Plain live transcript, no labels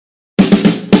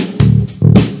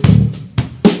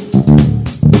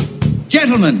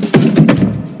Gentlemen,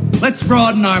 let's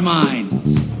broaden our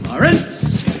minds.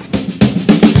 Lawrence?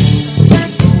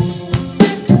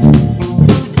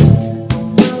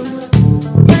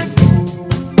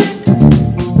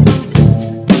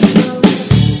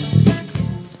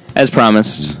 As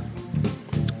promised,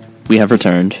 we have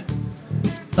returned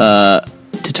to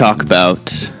talk about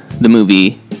the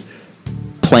movie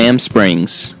Palm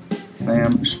Springs.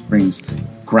 Palm Springs.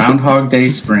 Groundhog Day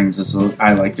Springs is what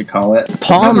I like to call it.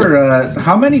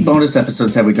 How many bonus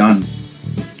episodes have we done?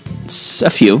 A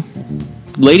few.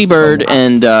 Lady Bird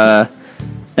and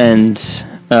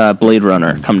Blade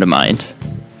Runner come to mind.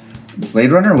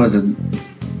 Blade Runner was a...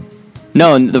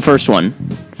 No, the first one.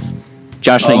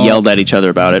 Josh and I yelled at each other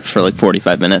about it for like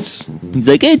 45 minutes. He's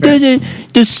like, hey,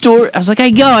 the story. I was like, I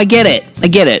get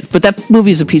it. But that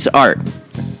movie's a piece of art.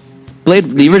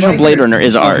 The original Blade Runner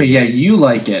is art. Okay, yeah, you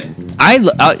like it.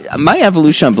 My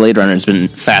evolution on Blade Runner has been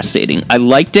fascinating. I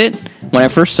liked it when I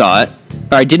first saw it.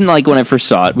 Or I didn't like it when I first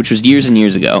saw it, which was years and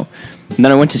years ago. And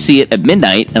then I went to see it at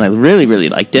midnight, and I really, really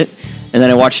liked it. And then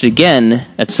I watched it again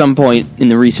at some point in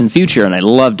the recent future, and I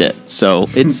loved it. So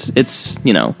it's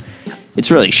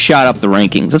really shot up the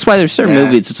rankings. That's why there's certain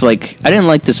movies. It's like I didn't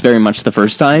like this very much the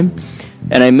first time,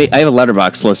 and I have a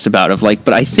letterbox list about of like.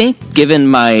 But I think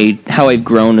given how I've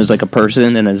grown as like a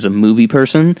person and as a movie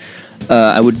person,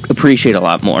 I would appreciate a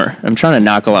lot more. I'm trying to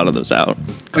knock a lot of those out.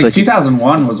 Like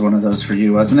 2001 was one of those for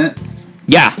you, wasn't it?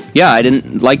 Yeah. I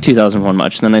didn't like 2001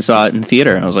 much. And then I saw it in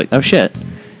theater, and I was like, oh shit,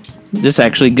 this is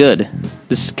actually good.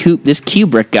 This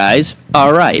Kubrick guy's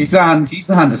all right. He's on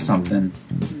to something.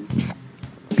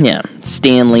 Yeah,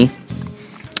 Stanley.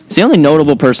 It's the only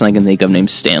notable person I can think of named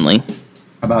Stanley.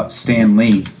 How about Stan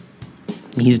Lee?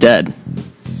 He's dead.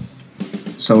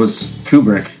 So was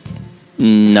Kubrick.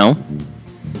 No.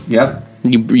 Yep.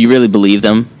 You really believe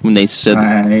them when they said...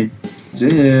 I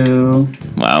do.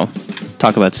 Wow.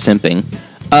 Talk about simping.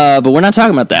 But we're not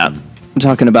talking about that. I'm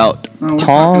talking about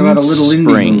Palm a little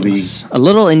Springs. Indie movie. A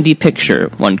little indie picture,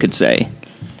 one could say.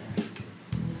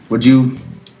 Would you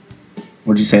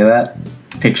say that?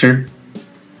 Picture?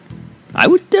 I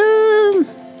would,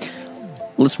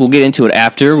 we'll get into it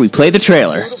after we play the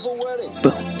trailer.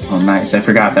 Oh, nice. I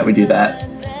forgot that we do that.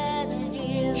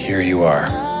 Here you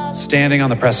are, standing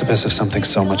on the precipice of something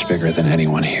so much bigger than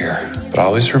anyone here. But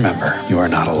always remember, you are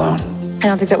not alone. I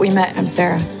don't think that we met. I'm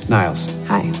Sarah. Niles.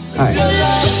 Hi. Hi.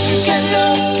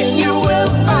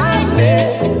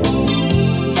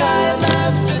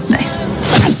 Nice.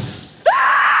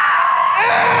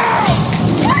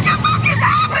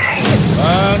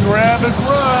 Run, rabbit,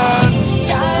 run!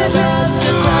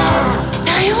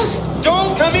 Niles?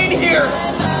 Don't come in here!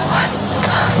 What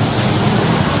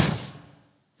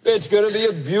the... It's gonna be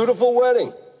a beautiful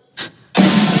wedding.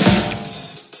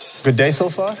 Good day so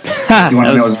far? You want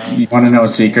to know a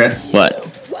secret? What?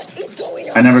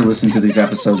 I never listen to these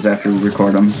episodes after we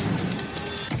record them.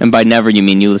 And by never, you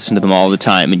mean you listen to them all the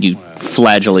time and you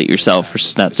flagellate yourself for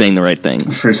not saying the right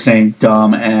things. For saying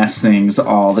dumb ass things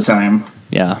all the time.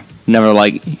 Yeah. Never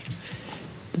like...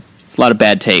 A lot of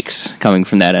bad takes coming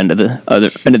from that end of the other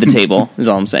end of the table, is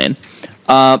all I'm saying.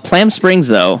 Palm Springs,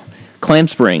 though. Palm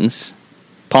Springs.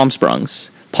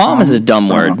 Palm is a dumb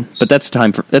word, but that's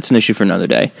an issue for another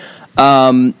day.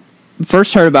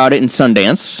 First heard about it in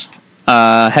Sundance.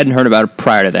 Hadn't heard about it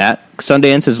prior to that.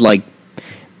 Sundance is like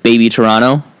baby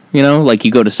Toronto, like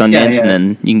you go to Sundance and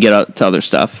then you can get out to other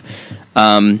stuff.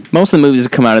 Most of the movies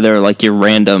that come out of there are like your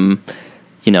random,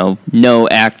 no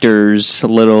actors, a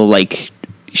little like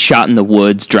shot in the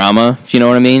woods drama, if you know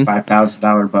what I mean?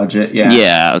 $5,000 budget, yeah.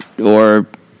 Yeah, or,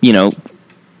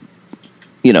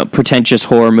 pretentious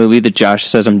horror movie that Josh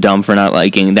says I'm dumb for not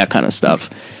liking, that kind of stuff.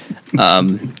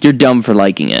 You're dumb for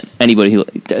liking it. Anybody who...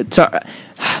 The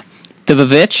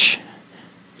Vavitch,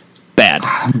 bad.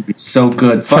 So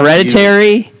good. Fuck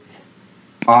Hereditary, you.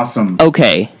 Awesome.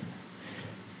 okay.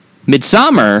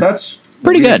 Midsommar,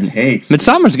 pretty good.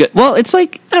 Midsommar's good. Well, it's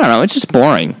like, I don't know, it's just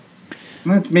boring.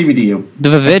 Maybe to you. The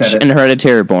Vavitch and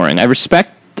Hereditary are boring. I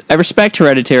respect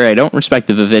Hereditary. I don't respect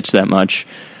the Vavitch that much,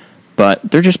 but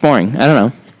they're just boring. I don't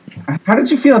know. How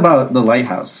did you feel about The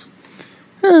Lighthouse?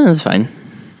 It's fine.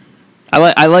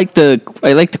 I like the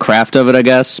craft of it, I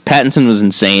guess. Pattinson was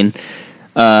insane.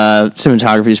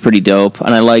 Cinematography is pretty dope,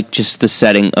 and I like just the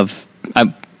setting of.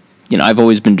 I've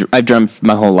dreamt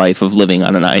my whole life of living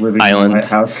on an island. In a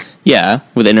lighthouse. Yeah,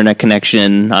 with internet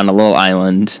connection on a little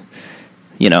island.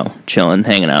 Chilling,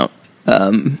 hanging out.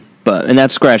 And that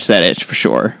scratched that itch for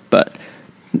sure. But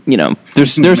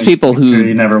there's people who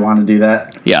you never want to do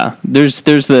that. Yeah, there's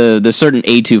the certain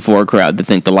A24 crowd that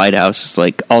think The Lighthouse is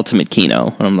like ultimate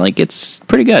Kino, and I'm like, it's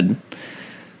pretty good.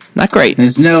 Not great.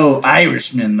 There's no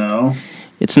Irishman, though.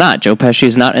 It's not. Joe Pesci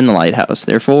is not in The Lighthouse,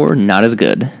 therefore not as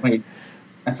good. Wait,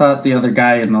 I thought the other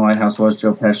guy in The Lighthouse was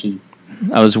Joe Pesci.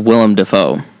 That was Willem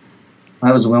Dafoe.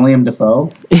 That was William Dafoe?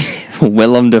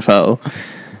 Willem Dafoe.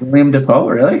 William Dafoe,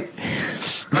 really?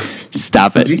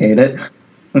 Stop it. Don't you hate it?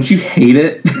 Don't you hate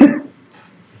it?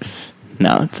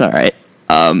 No, it's all right.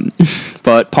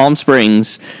 But Palm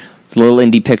Springs, it's a little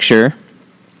indie picture,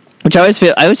 which I always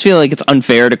feel like it's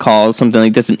unfair to call something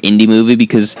like this an indie movie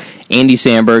because Andy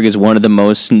Samberg is one of the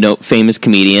most famous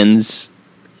comedians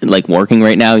like working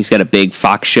right now. He's got a big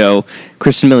Fox show.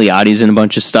 Kristen Miliotti's in a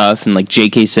bunch of stuff, and like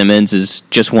J.K. Simmons is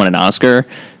just won an Oscar.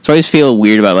 So I always feel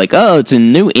weird about like, oh, it's a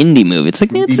new indie movie. It's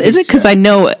like, is it because I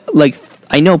know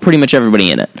pretty much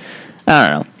everybody in it? I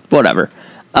don't know, whatever.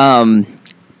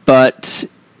 But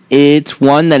it's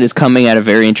one that is coming at a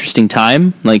very interesting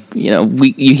time. Like,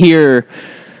 you hear,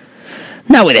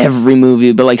 not with every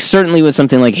movie, but like certainly with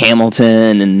something like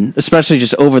Hamilton, and especially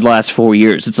just over the last 4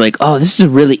 years, it's like, oh, this is a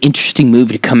really interesting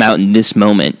movie to come out in this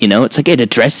moment. It's like it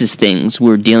addresses things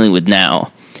we're dealing with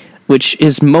now, which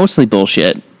is mostly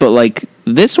bullshit. But like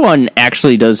this one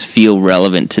actually does feel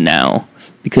relevant to now,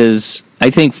 because I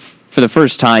think for the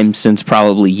first time since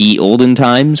probably ye olden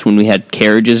times when we had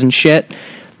carriages and shit,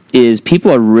 is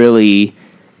people are really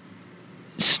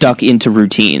stuck into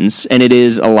routines, and it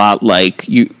is a lot like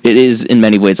it is in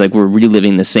many ways like we're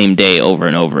reliving the same day over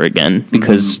and over again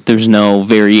because there's no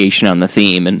variation on the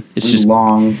theme, and it's just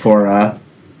long for a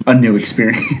new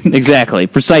experience. Exactly,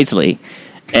 precisely.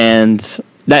 And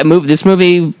this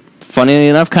movie, funnily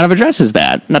enough, kind of addresses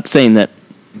that. Not saying that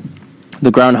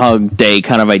the Groundhog Day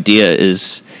kind of idea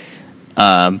is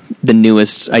the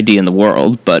newest idea in the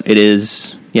world, but it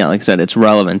is, like I said, it's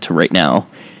relevant to right now.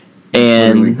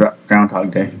 And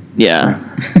Groundhog Day. Yeah.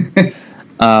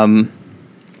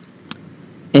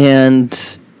 And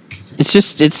it's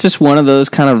just one of those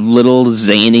kind of little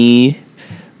zany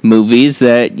movies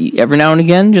that every now and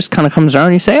again just kind of comes around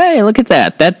and you say, hey, look at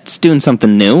that. That's doing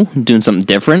something new, doing something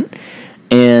different.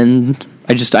 And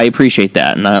I appreciate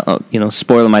that. And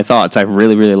spoiling my thoughts, I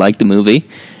really, really like the movie.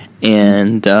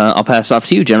 And I'll pass off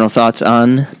to you. General thoughts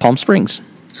on Palm Springs.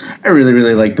 I really,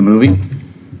 really like the movie.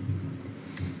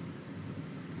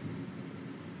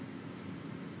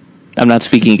 I'm not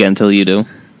speaking again until you do.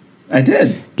 I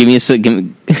did. Give me a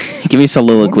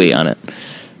soliloquy on it.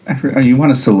 You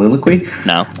want a soliloquy?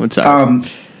 No, what's up?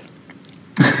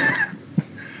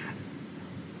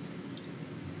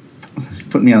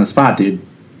 Put me on the spot, dude.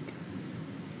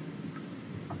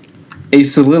 A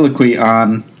soliloquy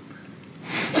on.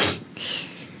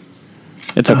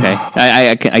 It's okay.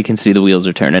 I can see the wheels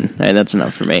are turning. That's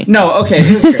enough for me. No, okay.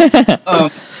 It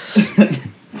was great.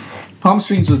 Palm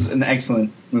Springs was an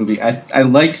excellent movie. I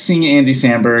like seeing Andy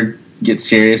Samberg get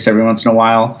serious every once in a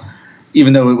while,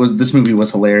 even though this movie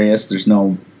was hilarious. There's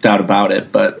no doubt about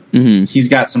it. But he's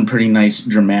got some pretty nice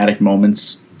dramatic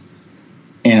moments.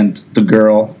 And the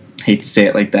girl, hate to say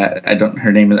it like that, I don't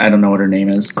know what her name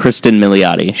is. Kristen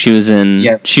Milioti. She was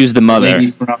she was the mother. The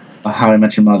lady from How I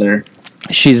Met Your Mother.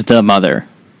 She's the mother.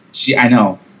 I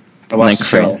know. I watched the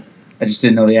show. I just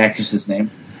didn't know the actress's name.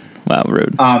 Wow,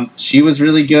 rude. She was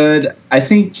really good. I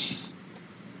think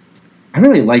I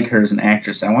really like her as an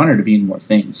actress. I want her to be in more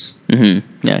things.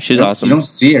 Mm-hmm. Yeah, she's awesome. You don't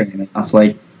see her in enough.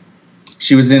 Like,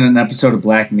 she was in an episode of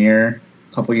Black Mirror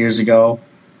a couple years ago.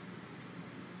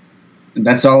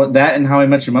 That's all. That and How I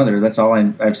Met Your Mother. That's all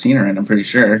I've seen her in. I'm pretty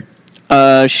sure.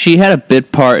 She had a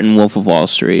bit part in Wolf of Wall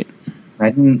Street. I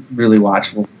didn't really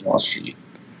watch Wolf of Wall Street.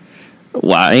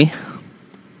 Why?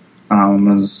 I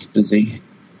was busy.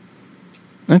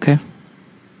 Okay.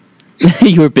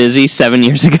 You were busy 7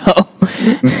 years ago.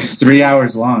 It was 3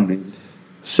 hours long, dude.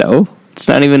 So it's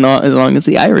not even as long as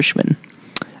The Irishman.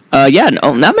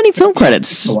 Not many film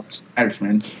credits. I watched The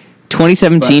Irishman.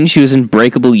 2017, she was in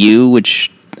Breakable You,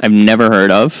 which I've never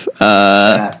heard of.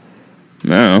 I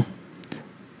don't know.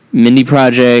 Mindy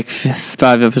Project,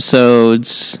 5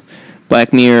 episodes.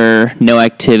 Black Mirror, No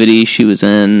Activity, she was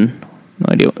in. No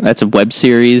idea. That's a web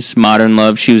series. Modern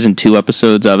Love, she was in 2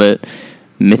 episodes of it.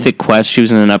 Mythic Quest, she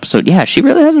was in an episode. Yeah, she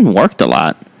really hasn't worked a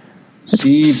lot. That's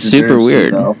super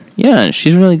weird. Yeah,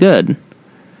 she's really good.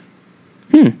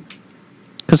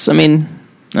 Because, I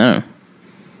don't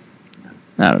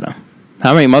know.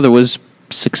 How Many Mother was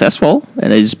successful,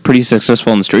 and is pretty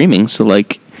successful in streaming, so,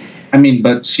 like...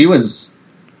 but she was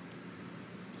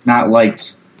not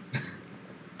liked.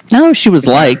 No, she was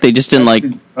liked. They just didn't like...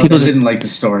 People didn't like the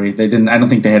story. I don't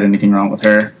think they had anything wrong with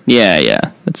her.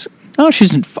 Yeah.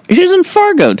 She's in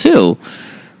Fargo, too.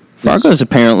 Fargo's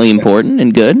apparently important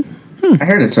and good. I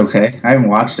heard it's okay. I haven't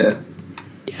watched it.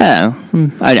 Yeah.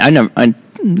 I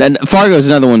then Fargo is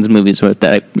another one of those movies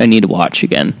that I need to watch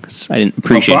again because I didn't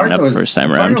appreciate it enough the first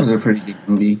time around. Fargo's a pretty good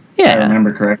movie. Yeah. If I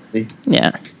remember correctly.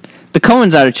 Yeah. The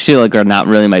Coens, I feel like, are not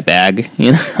really my bag.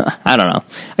 You know, I don't know.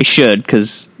 I should,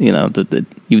 because, you know,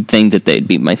 you'd think that they'd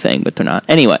be my thing, but they're not.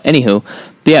 Anyway, anywho,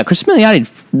 but yeah, Chris Miliotti's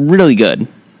really good.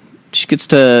 She gets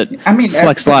to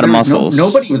flex a lot of muscles.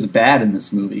 Nobody was bad in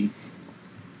this movie.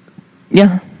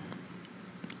 Yeah.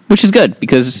 Which is good,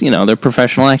 because, you know, they're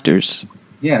professional actors.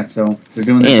 Yeah, so they're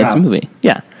doing their job. It's a movie,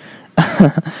 yeah.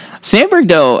 Sandberg,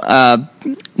 though,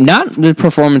 not the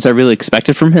performance I really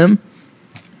expected from him.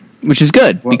 Which is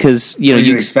good, because, you know... What are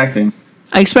you expecting?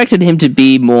 I expected him to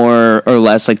be more or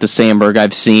less like the Sandberg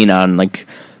I've seen on, like,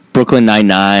 Brooklyn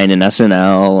Nine-Nine and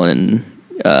SNL and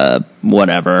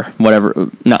whatever.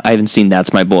 No, I haven't seen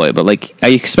That's My Boy, but, like, I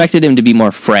expected him to be more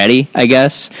fratty, I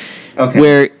guess. Okay.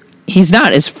 Where he's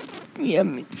not as...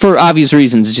 For obvious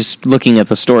reasons, just looking at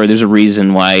the story, there's a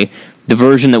reason why the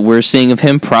version that we're seeing of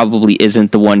him probably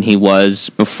isn't the one he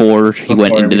was before he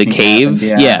went into the cave.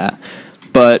 Happened, yeah.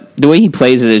 But the way he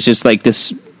plays it is just like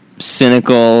this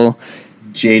cynical,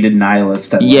 jaded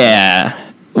nihilist.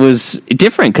 Yeah, it was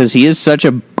different because he is such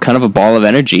a kind of a ball of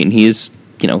energy, and he is,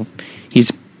 you know,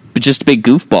 he's just a big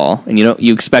goofball, and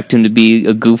you expect him to be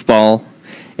a goofball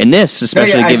in this,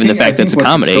 especially given the fact that it's a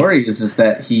comedy. The story is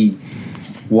that he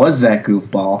was that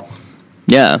goofball.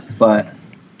 Yeah, but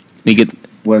he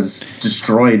was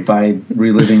destroyed by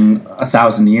reliving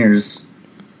 1,000 years,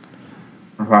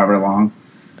 or however long.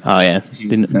 Oh yeah,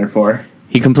 therefore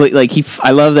he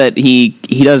I love that he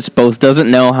does both.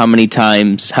 Doesn't know how many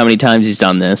times he's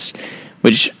done this,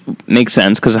 which makes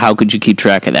sense because how could you keep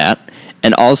track of that?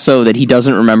 And also that he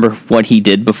doesn't remember what he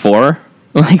did before,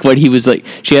 like what he was like.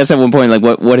 She asked at one point like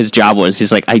what his job was.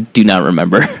 He's like, I do not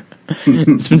remember.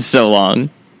 It's been so long.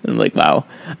 I'm like, wow.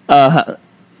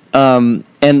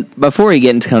 And before we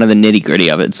get into kind of the nitty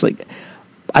gritty of it, it's like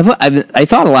I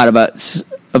thought a lot about.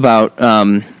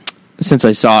 Since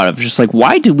I saw it, I was just like,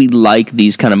 why do we like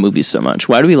these kind of movies so much?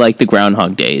 Why do we like the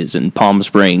Groundhog Days and Palm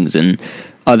Springs and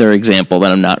other example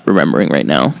that I'm not remembering right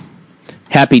now?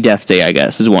 Happy Death Day, I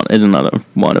guess, is another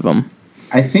one of them.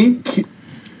 I think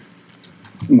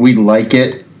we like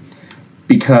it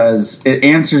because it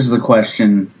answers the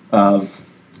question of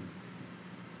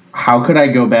how could I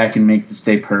go back and make this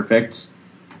day perfect?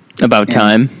 About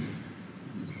time.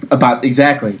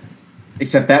 Exactly.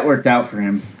 Except that worked out for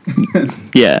him.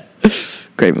 Yeah.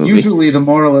 Great movie. Usually the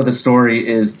moral of the story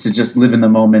is to just live in the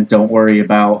moment. Don't worry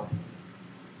about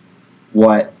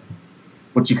what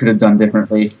you could have done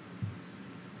differently.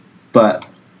 But,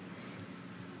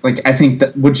 like, I think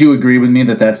that... Would you agree with me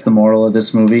that that's the moral of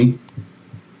this movie?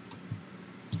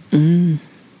 I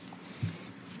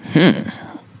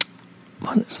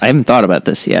haven't thought about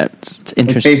this yet. It's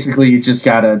interesting. Basically, you just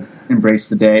gotta embrace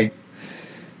the day.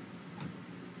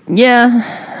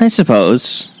 Yeah, I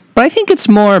suppose. But I think it's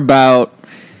more about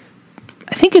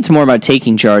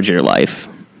taking charge of your life.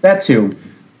 That too.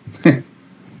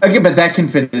 Okay, but that can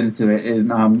fit into it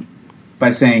by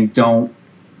saying don't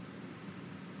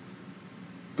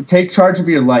take charge of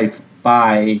your life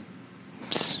by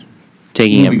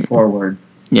moving forward.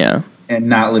 Yeah. And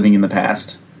not living in the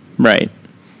past. Right.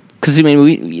 Because, I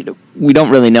mean, we don't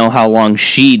really know how long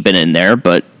she'd been in there,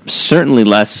 but certainly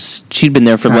less. She'd been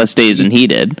there for less days than he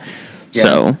did. Yeah.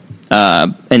 So,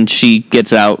 and she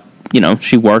gets out,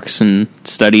 she works and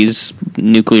studies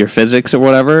nuclear physics or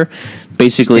whatever.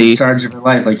 Basically, takes charge of her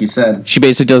life, like you said. She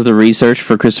basically does the research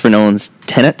for Christopher Nolan's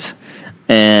Tenet.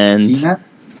 And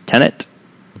Tenet.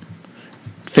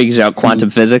 Figures out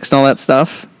quantum physics and all that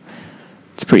stuff.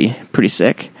 It's pretty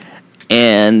sick.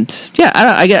 And yeah,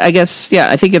 I guess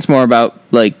I think it's more about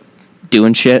like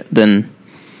doing shit than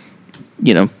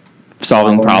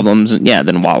solving problems.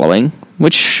 Than wallowing.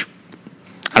 Which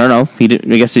I don't know.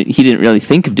 I guess he didn't really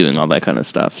think of doing all that kind of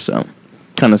stuff. So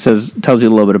kind of tells you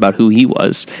a little bit about who he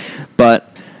was.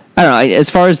 But I don't know. As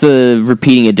far as the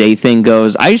repeating a day thing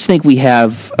goes, I just think we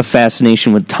have a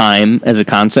fascination with time as a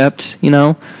concept.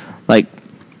 Like.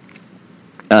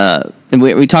 And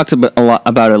we talked about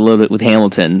it a little bit with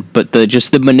Hamilton, but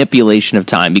the manipulation of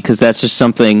time, because that's just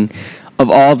something of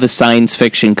all the science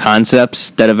fiction concepts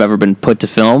that have ever been put to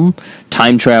film.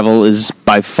 Time travel is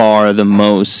by far the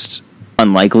most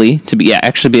unlikely to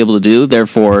actually be able to do.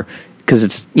 Therefore, because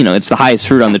it's it's the highest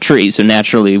fruit on the tree, so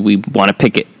naturally we want to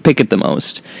pick it the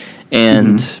most.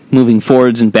 And moving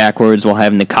forwards and backwards while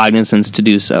having the cognizance to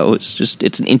do so,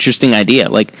 it's an interesting idea.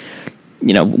 Like.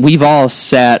 We've all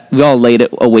laid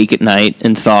awake at night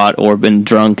and thought, or been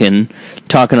drunk and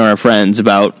talking to our friends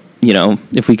about,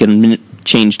 if we can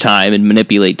change time and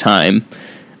manipulate time,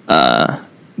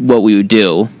 what we would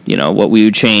do, what we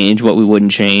would change, what we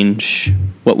wouldn't change,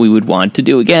 what we would want to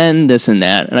do again, this and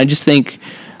that. And I just think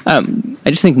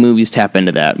movies tap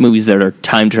into that. Movies that are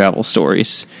time travel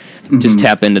stories just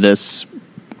tap into this,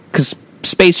 because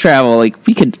space travel, like,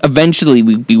 we could eventually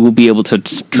we will be able to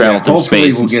travel through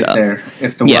space we'll and get stuff. there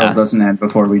if the world doesn't end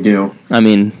before we do. I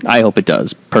mean, I hope it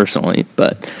does personally,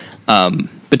 but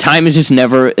time is just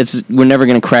never. We're never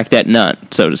going to crack that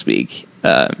nut, so to speak.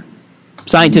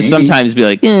 Scientists sometimes be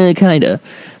like, kind of,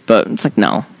 but it's like,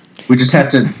 no. We just have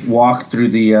to walk through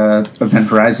the event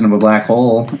horizon of a black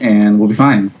hole, and we'll be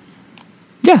fine.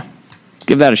 Yeah,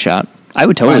 give that a shot. I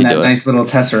would totally Find that do it. nice little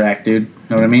tesseract, dude.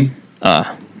 Know what I mean?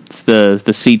 It's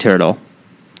the sea turtle,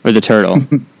 or the turtle.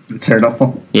 The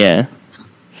turtle. Yeah.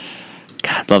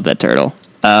 God, love that turtle.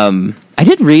 I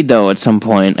did read, though, at some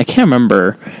point. I can't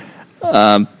remember.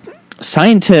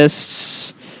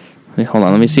 Scientists. Wait, hold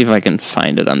on. Let me see if I can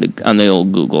find it on the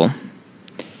old Google.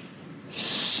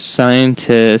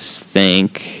 Scientists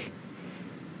think,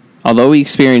 although we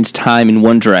experience time in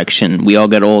one direction, we all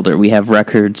get older. We have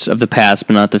records of the past,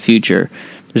 but not the future.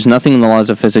 There's nothing in the laws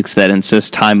of physics that insists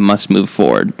time must move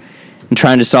forward. In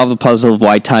trying to solve the puzzle of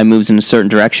why time moves in a certain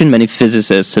direction, many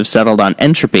physicists have settled on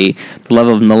entropy, the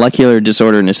level of molecular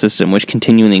disorder in a system, which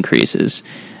continually increases.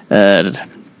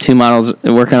 Two models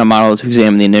work on a model to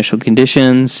examine the initial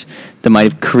conditions that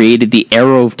might have created the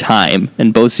arrow of time,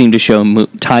 and both seem to show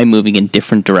time moving in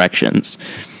different directions.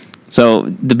 So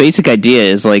the basic idea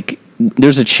is, like,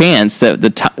 there's a chance that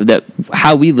that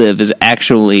how we live is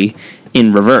actually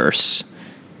in reverse.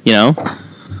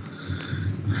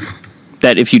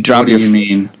 That if you drop What do you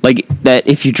mean? Like, that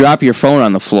if you drop your phone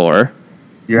on the floor,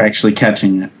 You're actually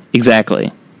catching it.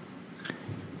 exactly.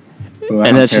 Ooh, I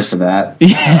And don't that's care just- for that.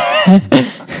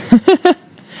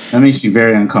 That makes me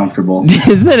very uncomfortable.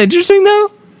 Isn't that interesting,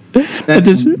 though?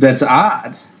 That's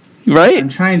odd. Right? I'm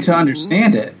trying to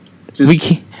understand it. We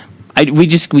can't.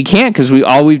 We can't, because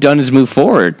all we've done is move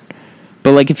forward.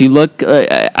 But, like, if you look,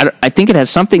 I think it has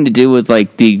something to do with,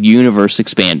 like, the universe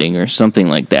expanding or something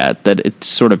like that. That it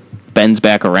sort of bends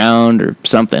back around or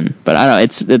something. But I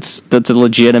don't know. That's a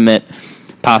legitimate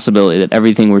possibility that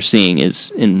everything we're seeing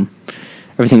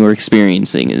everything we're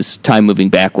experiencing is time moving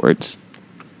backwards,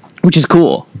 which is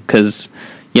cool because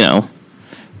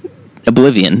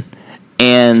Oblivion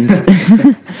and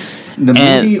The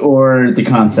movie or the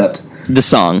concept? the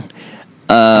song.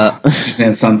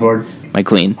 Suzanne Sunford. My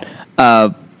queen.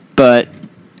 But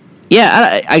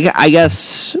yeah, I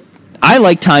guess I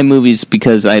like time movies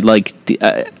because I like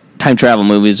time travel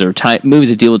movies or movies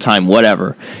that deal with time,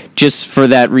 whatever. Just for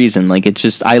that reason, like, it's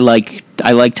just I like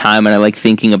time, and I like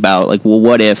thinking about, like, well,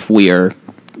 what if we are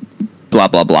blah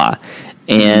blah blah,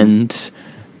 and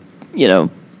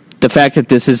the fact that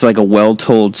this is like a well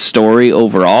told story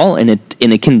overall, and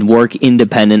it can work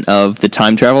independent of the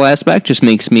time travel aspect, just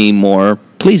makes me more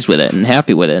pleased with it and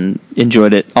happy with it and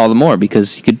enjoyed it all the more,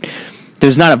 because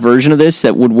there's not a version of this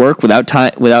that would work without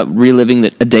reliving a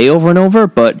day over and over,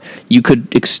 but you could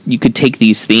take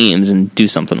these themes and do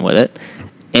something with it,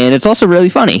 and it's also really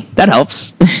funny. That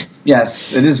helps.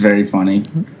 Yes, it is very funny.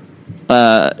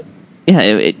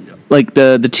 Like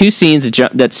the two scenes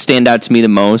that stand out to me the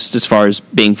most as far as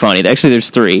being funny. Actually, there's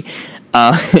three.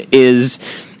 Is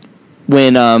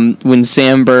when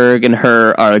Samberg and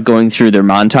her are going through their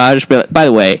montage. But by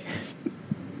the way,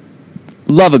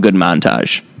 love a good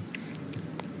montage.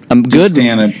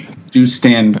 Do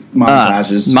stand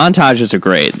montages. Montages are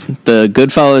great. The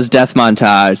Goodfellas death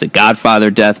montage, the Godfather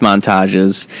death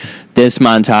montages, this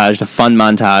montage, the fun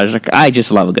montage. Like, I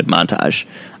just love a good montage.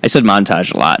 I said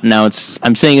montage a lot. Now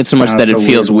I'm saying it so much that it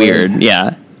feels weird. word.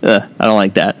 Yeah. I don't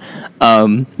like that.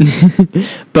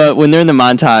 But when they're in the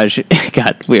montage,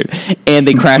 God, weird. And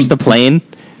they crash the plane.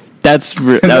 That was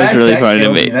really funny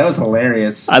to me. That was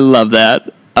hilarious. I love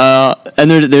that. And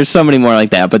there's so many more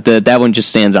like that, but that one just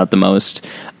stands out the most.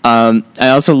 I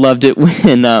also loved it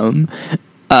when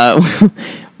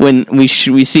we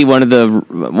see one of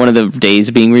the days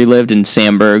being relived, and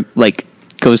Samberg, like,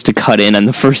 goes to cut in on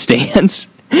the first dance,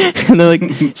 and they're like,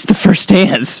 "It's the first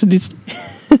dance."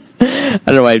 I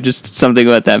don't know why, just something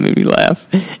about that made me laugh.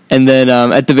 And then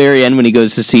at the very end, when he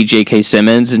goes to see J.K.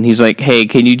 Simmons, and he's like, "Hey,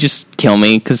 can you just kill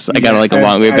me? Because I got a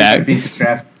long way back." I beat the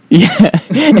traffic. Yeah,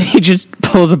 and he just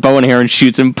pulls a bow and arrow and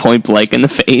shoots him point blank in the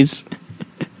face.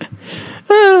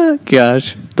 Oh,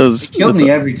 gosh, those Killed me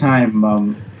every time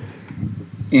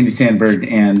Andy Samberg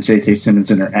and J.K. Simmons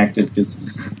interacted, because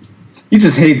he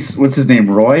just hates, what's his name,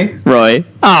 Roy? Roy.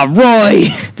 Roy!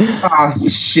 You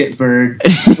shit bird.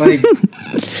 Like,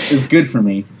 it's good for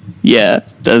me. Yeah,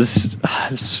 it's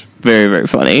Very, very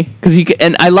funny. Because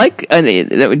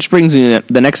which brings me to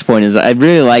the next point is I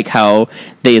really like how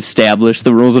they establish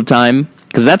the rules of time.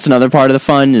 Because that's another part of the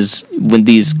fun is when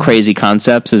these crazy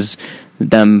concepts is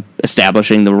them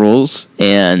establishing the rules.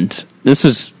 And this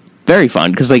was very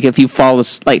fun because like if you follow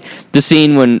like the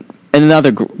scene when, and another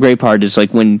great part is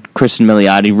like when Kristen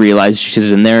Milioti realizes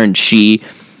she's in there and she,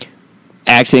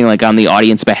 acting like on the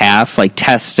audience behalf, like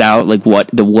tests out like what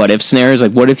if scenarios,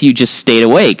 like what if you just stayed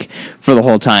awake for the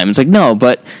whole time? It's like no,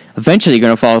 but eventually you're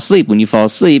gonna fall asleep. When you fall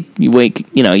asleep, you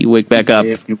wake back up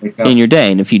in your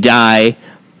day, and if you die,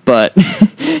 but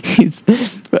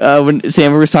when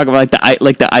Sam was talking about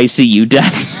like the ICU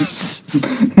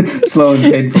deaths, slow and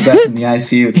painful death in the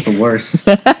ICU, it's the worst.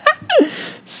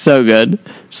 So good,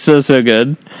 so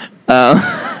good,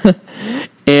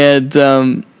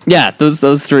 and. Yeah,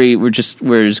 those three were just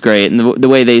great, and the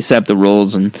way they set up the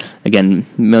rules, and again,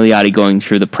 Milioti going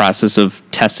through the process of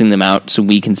testing them out so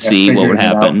we can see what would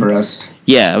happen for us.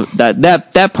 Yeah,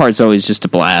 that part's always just a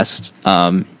blast,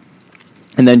 and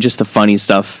then just the funny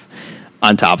stuff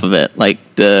on top of it, like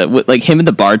him and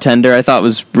the bartender, I thought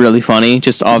was really funny.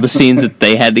 Just all the scenes that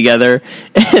they had together,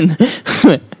 and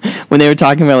when they were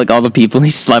talking about like all the people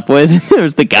he slept with, there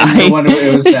was the guy. No wonder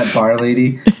it was that bar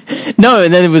lady. No,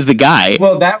 and then it was the guy.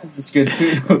 Well, that was good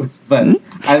too. But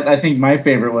I think my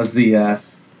favorite was the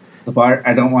bar.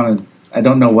 I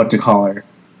don't know what to call her.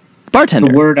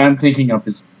 Bartender. The word I'm thinking of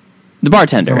is the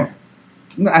bartender.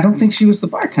 I don't think she was the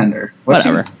bartender.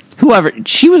 Whatever. Whoever,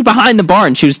 she was behind the bar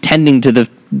and she was tending to the.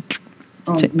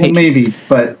 Well, maybe,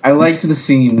 but I liked the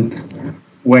scene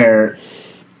where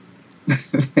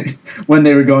when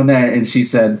they were going there and she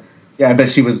said, "Yeah, I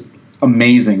bet she was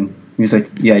amazing." And he's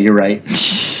like, "Yeah, you're right."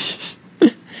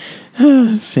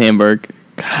 Sandberg,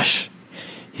 gosh,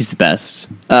 he's the best.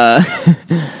 I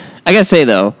gotta say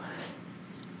though,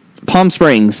 Palm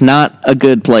Springs not a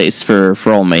good place for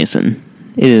old Mason.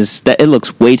 It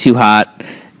looks way too hot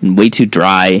and way too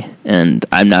dry, and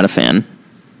I'm not a fan.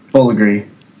 Full agree.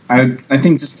 I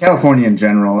think just California in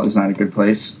general is not a good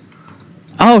place.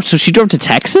 Oh, so she drove to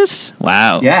Texas?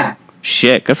 Wow. Yeah.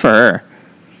 Shit, good for her.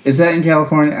 Is that in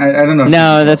California? I don't know.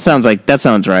 No, that sounds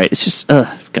right. It's just,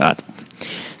 God.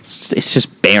 It's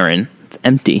just barren. It's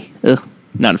empty. Ugh,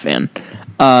 not a fan.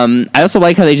 I also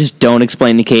like how they just don't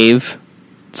explain the cave.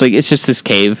 It's like, it's just this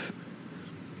cave.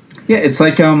 Yeah, it's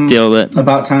like Deal with it.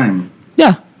 About Time.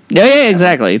 Yeah,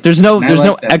 exactly. There's no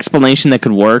that. explanation that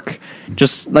could work.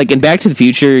 Just like in Back to the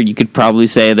Future, you could probably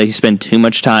say they spend too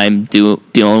much time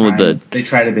dealing with the. They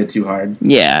tried a bit too hard.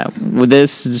 Yeah, with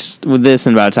this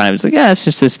and About Time, it's like it's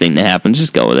just this thing that happens.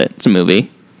 Just go with it. It's a movie.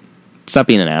 Stop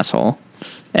being an asshole.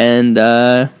 And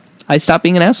I stopped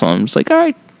being an asshole. I'm just like, all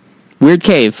right, weird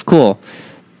cave, cool.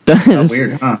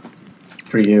 Weird, huh?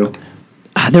 For you.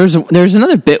 There's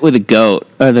another bit with a goat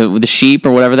or with the sheep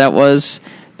or whatever that was.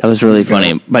 That was really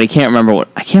funny, but I can't remember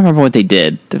what they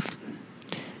did.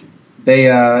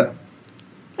 They I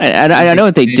know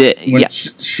what they did. Yeah,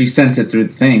 she sent it through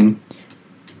the thing.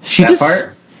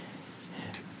 Part,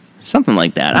 something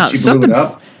like that. She blew it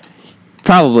up.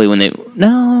 Probably when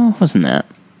no, wasn't that?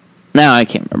 No, I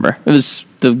can't remember. It was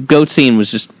the goat scene was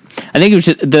just. I think it was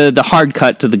just, the hard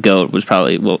cut to the goat was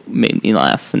probably what made me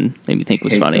laugh and made me think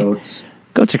it was funny. Goats.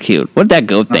 Goats are cute. What did that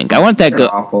goat think? I want that goat.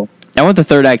 Awful. I want the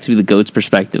third act to be the goat's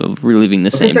perspective of reliving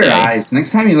the same day. Look at their eyes.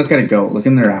 Next time you look at a goat, look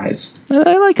in their eyes.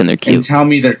 I like them. They're cute. And tell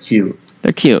me they're cute.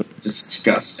 They're cute.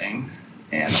 Disgusting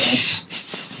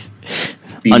animals.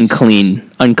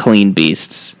 Unclean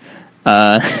beasts.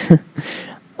 But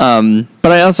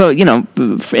I also, in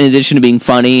addition to being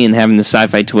funny and having the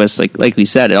sci-fi twist, like we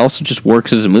said, it also just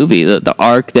works as a movie. The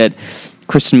arc that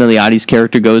Kristen Milioti's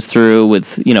character goes through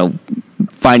with,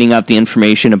 finding out the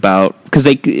information about, because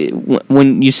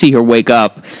when you see her wake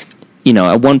up,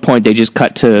 at one point they just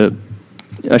cut to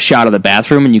a shot of the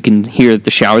bathroom and you can hear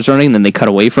the shower's running, and then they cut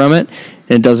away from it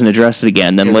and it doesn't address it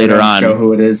again. Then later on, show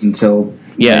who it is until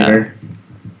later.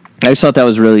 I just thought that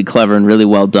was really clever and really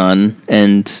well done,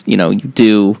 and you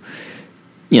do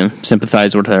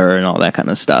sympathize with her and all that kind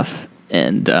of stuff,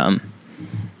 and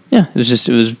it was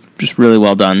just really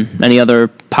well done. Any other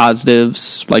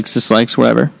positives, likes, dislikes,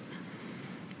 whatever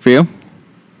for you?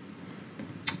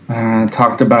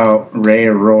 Talked about Ray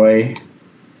or Roy.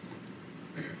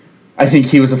 I think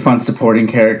he was a fun supporting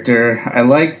character. I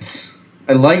liked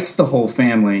the whole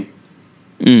family.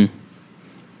 Oh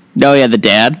yeah, the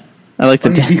dad. I like the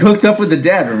dad. He hooked up with the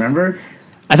dad, remember?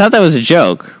 I thought that was a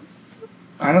joke.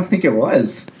 I don't think it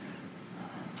was.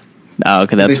 Oh,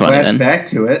 okay, that's funny then. Back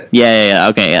to it. Yeah.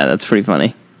 Okay, yeah, that's pretty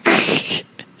funny.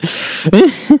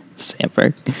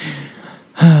 Sandberg.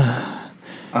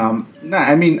 No,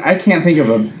 I mean, I can't think of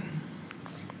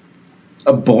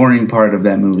a boring part of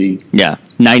that movie. Yeah,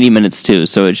 90 minutes too.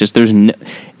 So it's just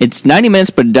it's 90 minutes,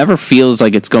 but it never feels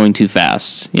like it's going too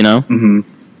fast. You know,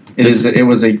 It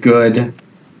was a good.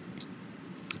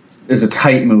 It's a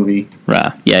tight movie.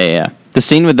 Right? Yeah. The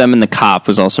scene with them and the cop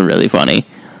was also really funny.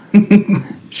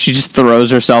 She just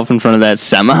throws herself in front of that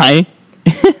semi.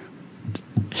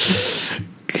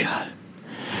 God,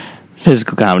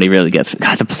 physical comedy really gets.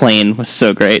 God, the plane was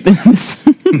so great.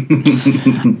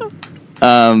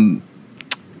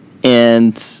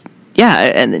 And yeah,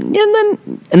 and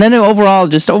then overall,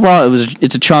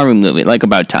 it's a charming movie. Like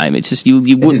About Time, it's just you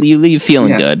leave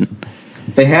feeling good.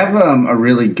 They have a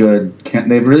really good.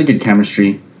 They have really good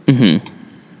chemistry. Mm-hmm.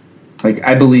 Like,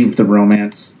 I believe the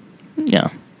romance. Yeah,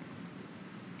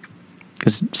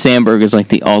 because Sandberg is like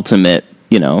the ultimate,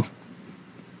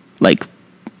 like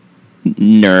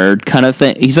nerd kind of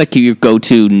thing. He's like your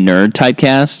go-to nerd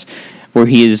typecast, where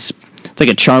it's like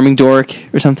a charming dork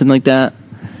or something like that.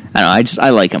 I don't know. I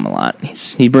like him a lot.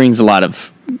 He brings a lot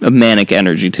of manic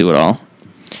energy to it all.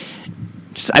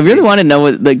 I really want to know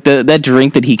what that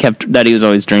drink that he was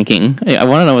always drinking. I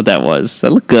want to know what that was.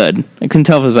 That looked good. I couldn't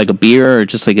tell if it was like a beer or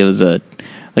just like it was a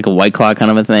White Claw kind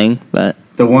of a thing. But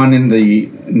the one in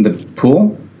the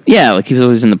pool. Yeah, like he was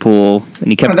always in the pool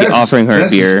and he kept offering her a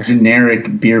beer. Just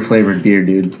generic beer flavored beer,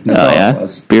 dude. That's all it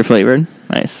was. Beer flavored.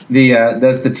 Nice.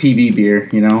 That's the TV beer,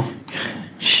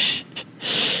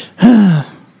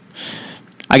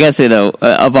 I gotta say though,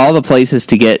 of all the places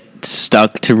to get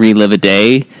stuck to relive a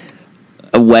day,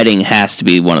 a wedding has to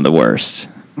be one of the worst.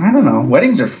 I don't know.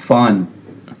 Weddings are fun,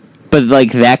 but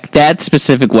like that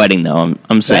specific wedding though,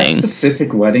 I'm saying that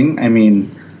specific wedding. I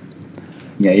mean,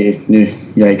 yeah,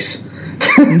 yikes.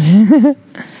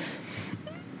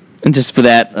 And just for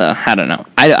that, I don't know.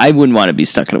 I wouldn't want to be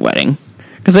stuck at a wedding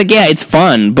because it's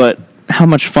fun, but how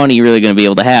much fun are you really going to be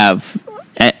able to have,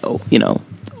 in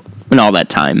all that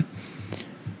time?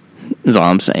 Is all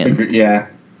I'm saying. Yeah.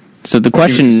 So the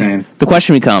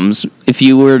question becomes: if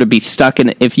you were to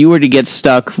get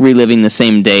stuck reliving the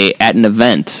same day at an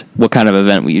event, what kind of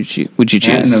event would you choose?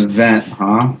 At an event,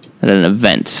 huh? At an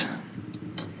event.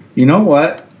 You know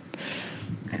what?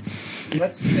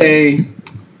 Let's say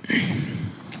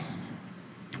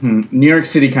New York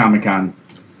City Comic Con.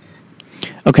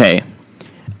 Okay,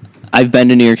 I've been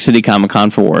to New York City Comic Con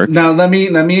for work. Now let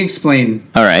me explain.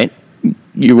 All right.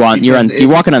 You're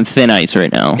walking on thin ice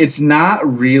right now. It's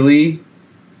not really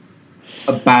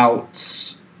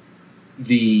about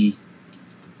the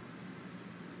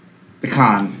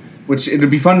con, which it'd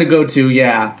be fun to go to,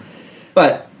 yeah.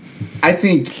 But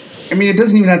it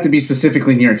doesn't even have to be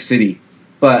specifically New York City,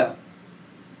 but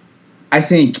I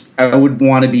think I would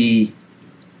want to be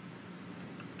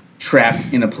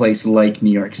trapped in a place like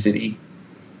New York City.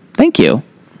 Thank you.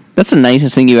 That's the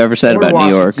nicest thing you ever said about New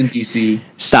York. Washington, D.C.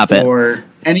 Stop it. Or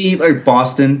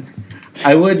Boston.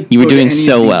 I would. You were doing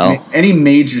so well. Any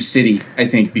major city, I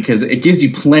think, because it gives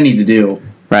you plenty to do.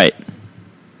 Right.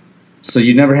 So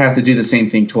you never have to do the same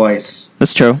thing twice.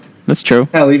 That's true.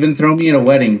 Hell, even throw me in a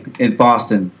wedding in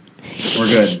Boston. We're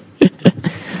good.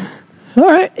 All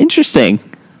right. Interesting.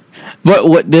 But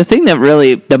what the thing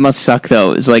that must suck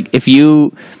though is like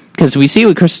because we see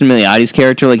with Kristen Miliotti's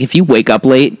character, like if you wake up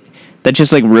late, that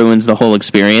just like ruins the whole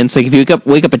experience. Like if you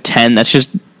wake up at 10, that's just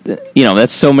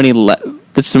that's so many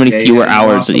fewer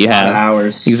hours that you have.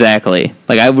 Hours. Exactly.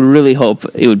 Like I would really hope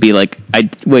it would be like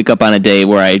I'd wake up on a day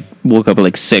where I woke up at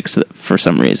like 6 for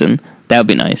some reason. That would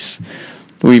be nice,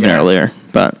 or even earlier.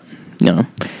 But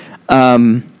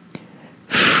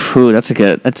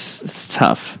that's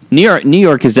tough. New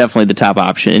York is definitely the top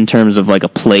option in terms of like a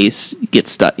place you get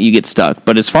stuck.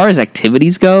 But as far as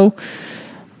activities go,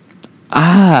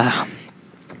 I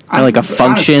like a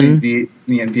function. Honestly,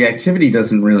 the activity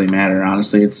doesn't really matter.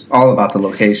 Honestly, it's all about the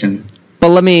location. But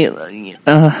let me.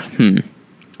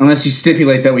 Unless you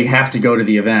stipulate that we have to go to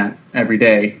the event every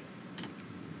day.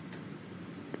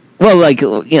 Well, like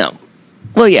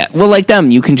like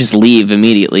them, you can just leave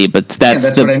immediately. But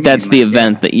that's the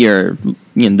event that you're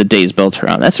the day's built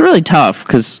around. That's really tough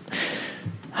because.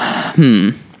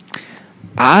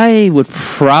 I would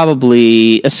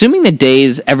probably, assuming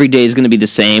that every day is going to be the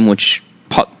same, which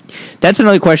that's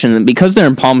another question. Because they're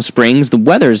in Palm Springs, the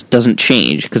weather doesn't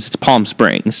change because it's Palm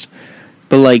Springs.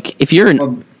 But like if you're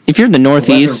in the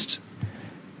Northeast,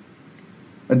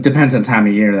 it depends on time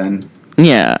of year. Then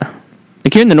yeah,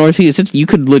 like you're in the Northeast, you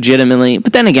could legitimately.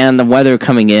 But then again, the weather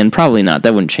coming in, probably not.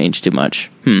 That wouldn't change too much.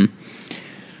 Oh,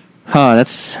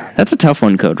 that's a tough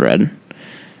one, Code Red.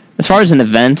 As far as an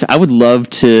event, I would love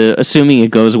to, assuming it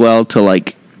goes well, to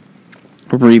like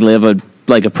relive a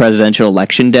presidential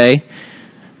election day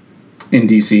in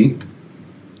DC.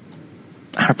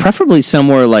 preferably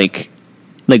somewhere like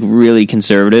really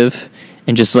conservative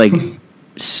and just like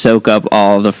soak up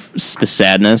all the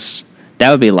sadness.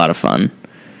 That would be a lot of fun.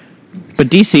 But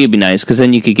DC would be nice because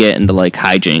then you could get into like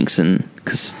hijinks and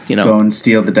because go and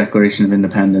steal the Declaration of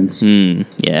Independence.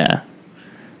 Yeah,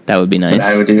 that would be nice. That's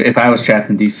what I would do if I was trapped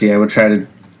in DC. I would try to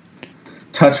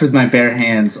touch with my bare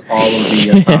hands all of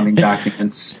the founding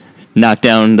documents. Knock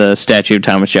down the statue of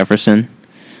Thomas Jefferson.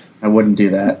 I wouldn't do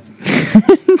that.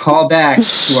 Call back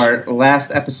to our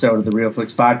last episode of the Real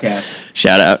Flicks podcast.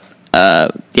 Shout out.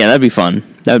 Yeah, that'd be fun.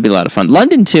 That would be a lot of fun.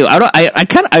 London too.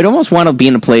 I'd almost want to be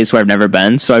in a place where I've never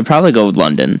been, so I'd probably go with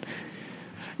London.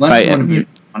 London would be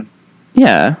fun.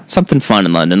 Yeah, something fun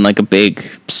in London, like a big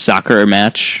soccer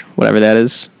match, whatever that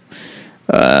is.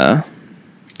 Yeah,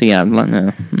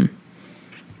 London.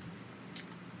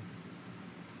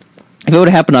 If it would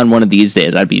happen on one of these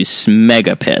days, I'd be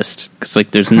mega pissed because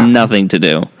like there's nothing to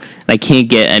do. I can't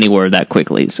get anywhere that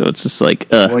quickly, so it's just like.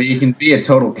 Well, you can be a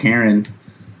total Karen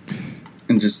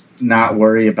and just not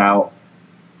worry about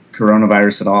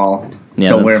coronavirus at all.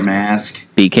 Yeah, don't wear a mask.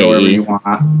 BKE. Go wherever you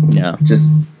want. Yeah, just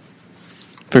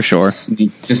for sure.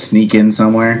 Sneak in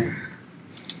somewhere.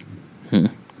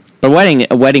 A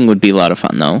wedding would be a lot of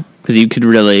fun though, because you could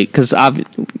really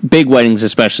big weddings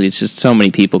especially. It's just so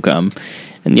many people come.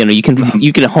 And you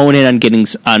can hone in on getting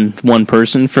on one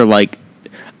person for like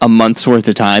a month's worth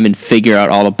of time and figure out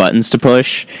all the buttons to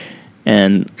push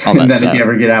and all that and then stuff. if you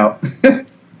ever get out.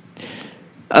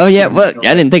 Oh yeah, well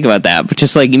I didn't think about that, but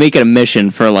just like you make it a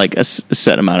mission for like a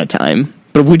set amount of time.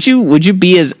 But would you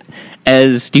be as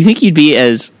do you think you'd be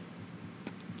as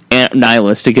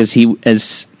nihilistic as he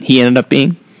ended up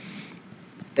being?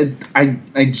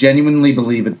 I genuinely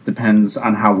believe it depends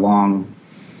on how long.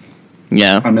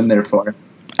 Yeah, I'm in there for.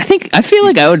 I feel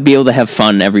like I would be able to have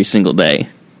fun every single day.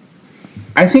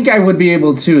 I think I would be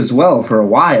able to as well for a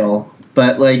while,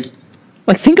 but like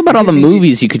think about all the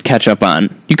movies you could catch up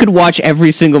on. You could watch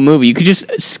every single movie. You could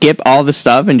just skip all the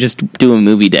stuff and just do a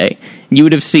movie day. You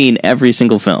would have seen every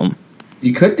single film.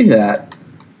 You could do that.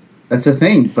 That's a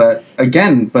thing, but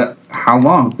how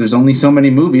long? There's only so many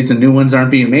movies and new ones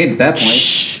aren't being made at that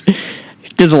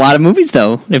point. There's a lot of movies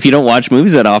though. If you don't watch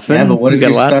movies that often. Yeah, but what if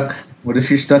you're stuck? What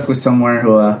if you're stuck with somewhere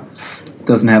who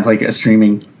doesn't have like a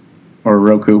streaming or a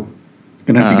Roku? You're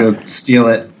gonna have to go steal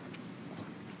it.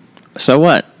 So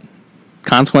what?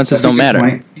 Consequences don't matter.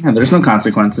 Point. Yeah, there's no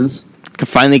consequences. I could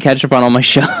finally catch up on all my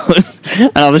shows,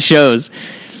 on all the shows.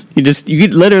 You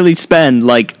could literally spend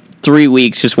like 3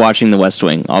 weeks just watching The West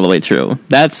Wing all the way through.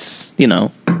 That's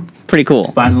pretty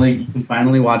cool.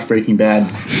 Finally watch Breaking Bad.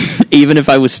 Even if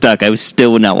I was stuck, I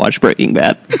still would not watch Breaking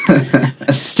Bad.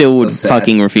 Still would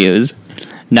fucking refuse.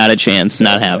 Not a chance. So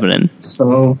not sad. Happening.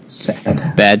 So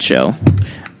sad. Bad show.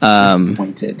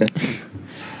 Disappointed.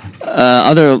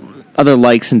 Other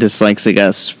likes and dislikes, I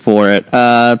guess, for it.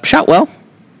 Shot well.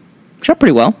 Shot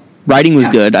pretty well. Writing was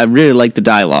good. I really liked the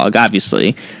dialogue,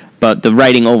 obviously. But the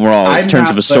writing overall, in terms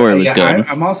of a story, was good.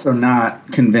 I'm also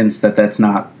not convinced that there's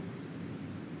not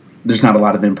a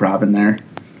lot of improv in there.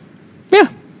 Yeah,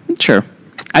 sure.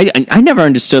 I never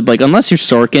understood, like, unless you're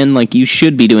Sorkin, like, you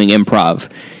should be doing improv.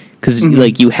 Because,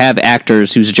 like, you have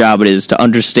actors whose job it is to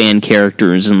understand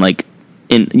characters and, like,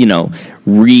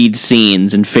 read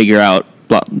scenes and figure out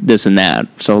this and that.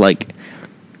 So, like,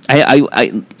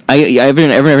 every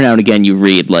now and again you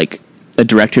read, like, a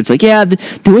director, it's like, yeah,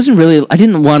 there wasn't really, I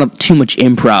didn't want too much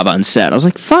improv on set. I was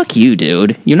like, fuck you,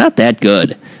 dude. You're not that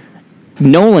good.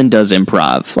 Nolan does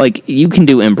improv. Like, you can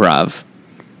do improv.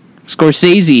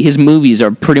 Scorsese, his movies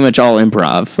are pretty much all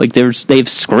improv. Like, they have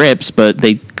scripts, but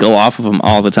they go off of them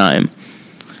all the time.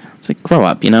 It's like, grow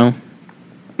up, Like,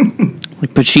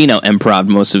 Pacino improv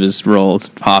most of his roles.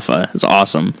 Hoffa is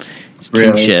awesome. He's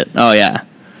really? Shit. Oh, yeah.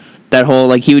 That whole,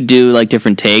 like, he would do, like,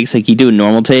 different takes. Like, he'd do a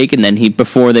normal take, and then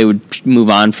before they would move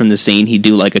on from the scene, he'd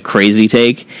do, like, a crazy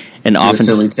take. And often, a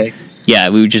silly take. Yeah,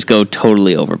 we would just go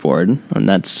totally overboard, and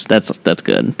that's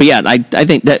good. But yeah, I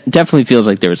think that definitely feels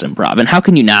like there was improv. And how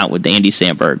can you not with Andy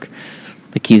Samberg?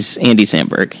 Like, he's Andy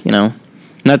Samberg,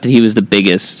 Not that he was the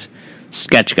biggest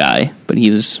sketch guy, but he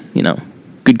was,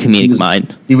 good comedic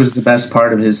mind. He was the best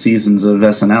part of his seasons of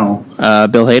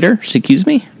SNL. Bill Hader, excuse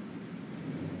me?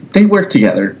 They worked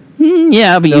together.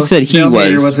 Yeah, but you said Bill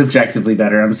Hader was objectively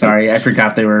better. I'm sorry, I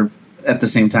forgot they were at the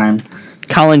same time.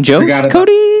 Colin Jost,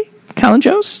 Cody? Colin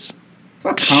Jost?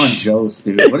 Fuck Colin Jost,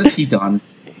 dude. What has he done?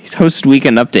 He's hosted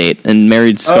Weekend Update and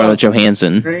married Scarlett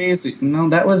Johansson. Crazy.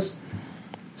 No, is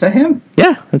that him?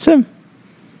 Yeah, that's him.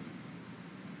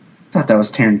 I thought that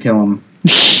was Taron Killam.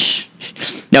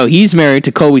 No, he's married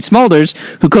to Colby Smulders,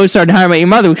 who co-starred in How I Met Your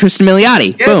Mother with Kristen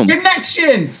Milioti. Yeah, boom.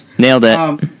 Connections! Nailed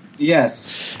it.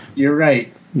 Yes. You're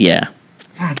right. Yeah.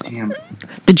 God damn.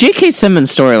 The J.K.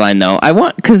 Simmons storyline, though,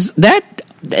 because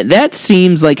that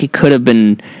seems like it could have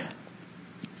been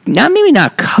maybe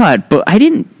not cut, but I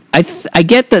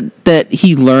get that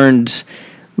he learned,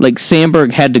 like,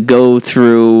 Sandberg had to go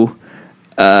through,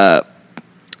 he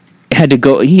had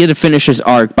to finish his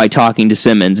arc by talking to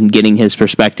Simmons and getting his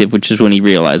perspective, which is when he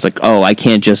realized, like, oh, I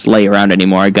can't just lay around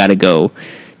anymore. I gotta go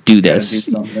do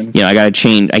this. I gotta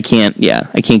change. I can't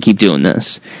keep doing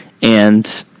this.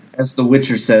 And as The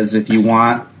Witcher says, if you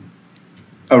want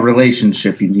a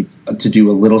relationship, you need to do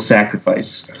a little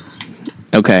sacrifice.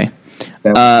 Okay.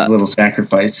 That was his little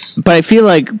sacrifice. But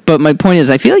my point is,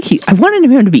 I feel like I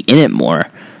wanted him to be in it more.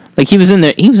 Like, he was in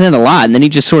there, he was in a lot, and then he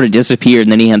just sort of disappeared,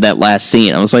 and then he had that last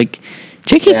scene. I was like,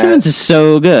 J.K. Simmons is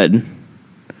so good.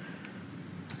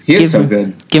 He is so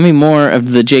good. Give me more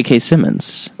of the J.K.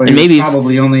 Simmons. But he was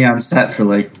probably only on set for,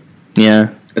 like,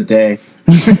 a day.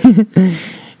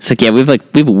 It's like, we have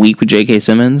a week with J.K.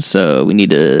 Simmons, so we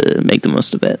need to make the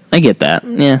most of it. I get that.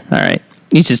 Yeah, all right.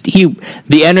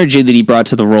 The energy that he brought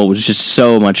to the role was just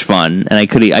so much fun, and I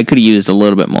could have used a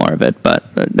little bit more of it, but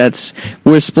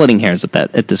we're splitting hairs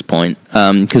at this point,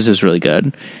 because it was really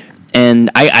good.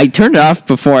 And I turned it off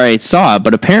before I saw it,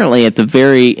 but apparently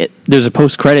there's a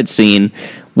post-credit scene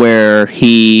where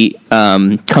he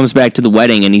comes back to the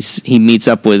wedding and he meets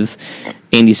up with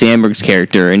Andy Samberg's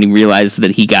character, and he realizes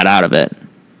that he got out of it,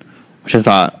 which I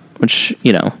thought, I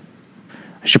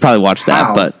should probably watch that.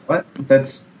 How? But what?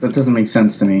 That doesn't make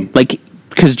sense to me. Like,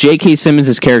 because J.K.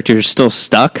 Simmons' character is still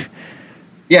stuck.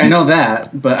 Yeah, I know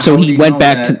that, but so he went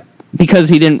back to because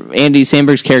he didn't. Andy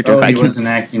Samberg's character. He wasn't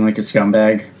acting like a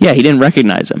scumbag. Yeah, he didn't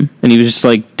recognize him, and he was just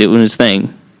like doing his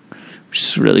thing, which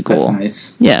is really cool. That's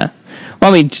nice. Yeah.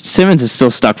 Well, I mean, Simmons is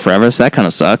still stuck forever, so that kind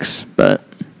of sucks. But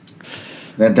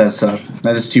that does suck.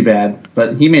 That is too bad.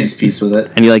 But he made his peace with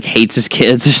it, and he hates his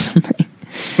kids or something.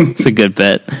 It's a good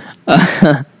bit.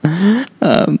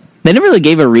 They never really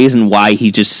gave a reason why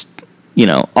he just,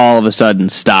 all of a sudden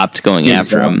stopped going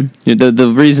after him. The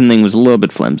reasoning was a little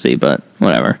bit flimsy, but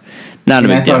whatever. Not a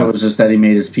big deal. I thought it was just that he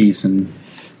made his peace and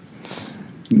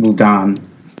moved on.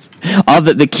 All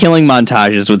the killing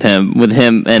montages with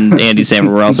him and Andy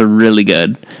Samberg were also really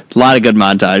good. A lot of good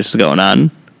montages going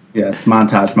on. Yes,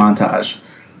 montage.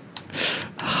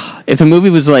 If the movie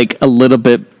was it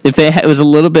was a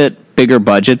little bit bigger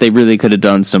budget, they really could have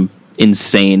done some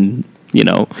insane,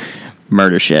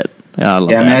 murder shit.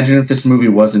 Imagine if this movie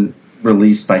wasn't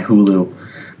released by Hulu.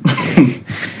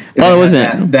 Well, it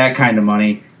wasn't that kind of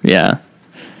money. Yeah.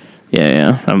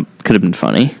 Could have been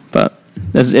funny, but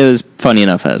it was funny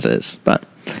enough as is. But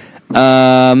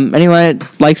anyway,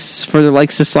 further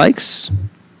likes, dislikes.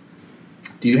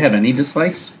 Do you have any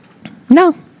dislikes?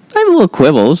 No. I have little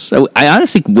quibbles. I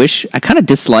honestly I kind of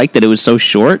disliked that it was so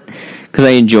short because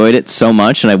I enjoyed it so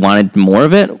much and I wanted more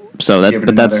of it. So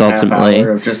that's ultimately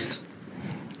of just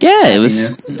it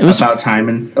was about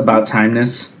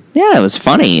timeness. Yeah, it was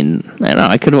funny, and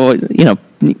I could always,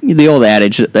 the old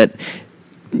adage that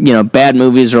bad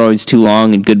movies are always too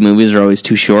long and good movies are always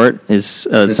too short is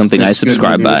something I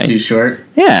subscribe by. Too short.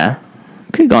 Yeah,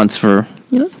 could have gone for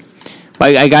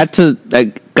I got to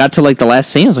like the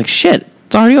last scene. I was like, shit.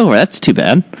 It's already over. That's too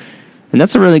bad. And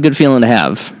that's a really good feeling to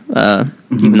have,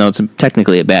 even though it's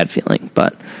technically a bad feeling.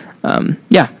 But,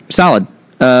 solid.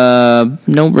 No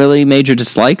really major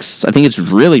dislikes. I think it's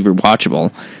really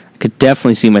rewatchable. I could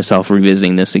definitely see myself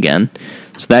revisiting this again.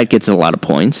 So that gets a lot of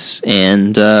points.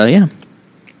 And,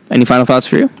 Any final thoughts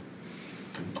for you?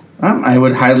 I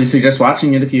would highly suggest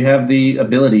watching it if you have the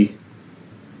ability.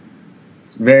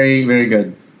 It's very, very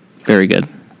good. Very good.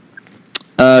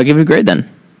 Give it a grade then.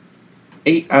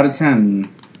 8 out of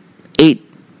 10.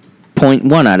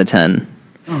 8.1 out of 10.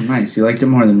 Oh, nice. You liked it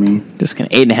more than me. Just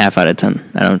kidding. 8.5 out of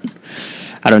 10.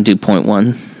 I don't do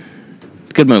 0.1.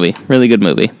 Good movie. Really good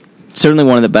movie. Certainly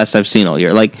one of the best I've seen all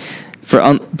year.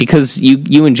 Because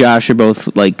you and Josh are both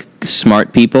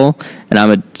smart people, and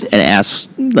I'm an ass,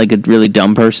 a really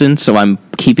dumb person. So I'm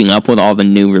keeping up with all the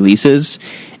new releases,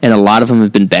 and a lot of them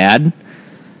have been bad.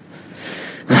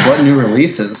 What new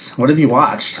releases? What have you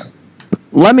watched?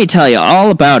 Let me tell you all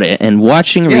about it. And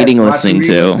listening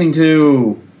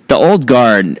to The Old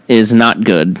Guard is not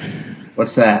good.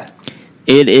 What's that?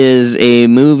 It is a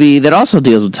movie that also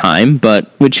deals with time,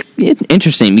 which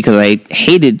interesting because I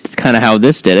hated kind of how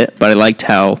this did it, but I liked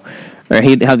how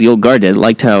The Old Guard did it. I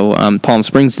liked how Palm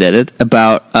Springs did it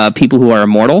about people who are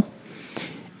immortal,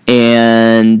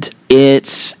 and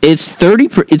it's 30.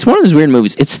 It's one of those weird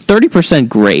movies. It's 30%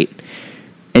 great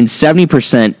and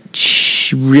 70%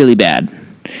 really bad.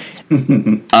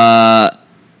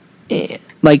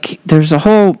 like there's the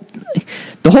whole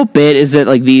bit is that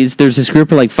like there's this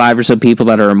group of like 5 or so people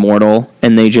that are immortal,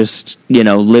 and they just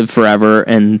live forever,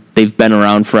 and they've been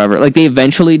around forever. Like they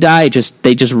eventually die,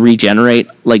 they just regenerate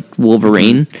like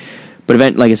Wolverine, but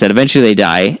like I said, eventually they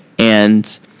die,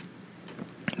 and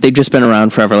they've just been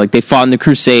around forever. Like they fought in the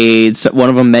Crusades. One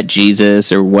of them met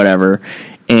Jesus or whatever.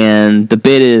 And the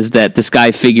bit is that this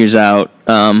guy figures out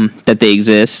that they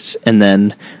exist, and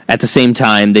then at the same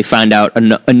time they find out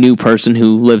a new person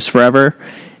who lives forever,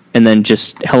 and then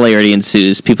just hilarity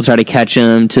ensues. People try to catch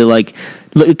him to like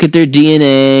look at their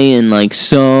DNA and like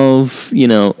solve.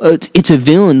 It's a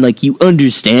villain. Like you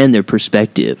understand their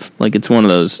perspective. Like it's one of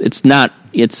those. It's not.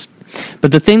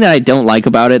 But the thing that I don't like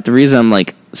about it, the reason I'm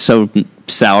like so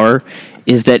sour,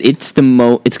 is that it's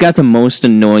got the most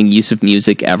annoying use of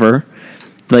music ever.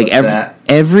 Like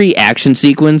every action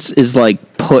sequence is like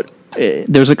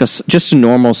there's like just a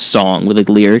normal song with like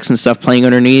lyrics and stuff playing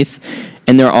underneath,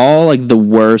 and they're all like the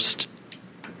worst,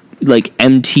 like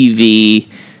MTV,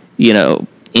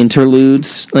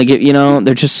 interludes. Like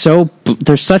they're just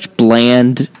they're such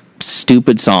bland,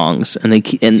 stupid songs, and they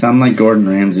sound like Gordon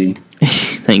Ramsay.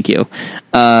 Thank you.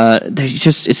 They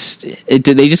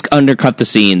just undercut the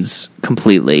scenes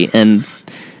completely, and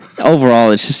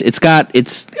overall it's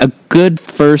a good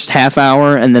first half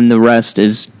hour, and then the rest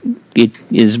is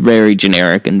very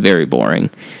generic and very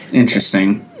boring.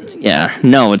 Interesting. Yeah,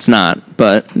 no, it's not,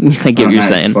 but I get what you're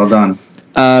saying. Well done.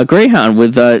 Greyhound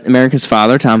with America's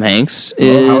Father, Tom Hanks.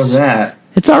 How was that?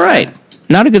 It's all right.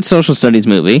 Not a good social studies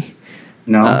movie.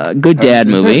 No. Good dad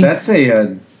movie. That's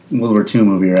a World War II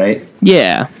movie, right?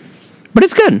 Yeah. But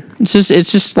it's good.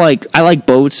 It's just like I like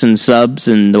boats and subs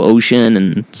and the ocean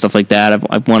and stuff like that.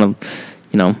 I want to,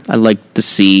 I like the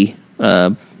sea.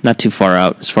 Not too far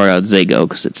out, as far out as they go,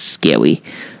 because it's scary.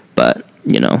 But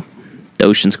the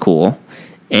ocean's cool,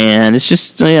 and it's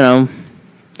just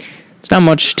it's not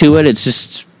much to it. It's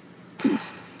just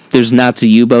there's Nazi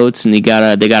U-boats, and they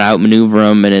gotta outmaneuver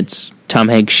them, and it's Tom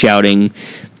Hanks shouting,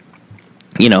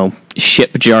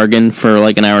 ship jargon for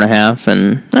like an hour and a half,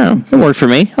 and I don't know, it worked for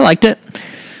me. I liked it.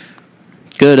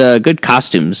 Good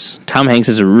costumes. Tom Hanks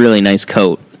has a really nice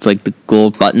coat. It's like the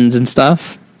gold buttons and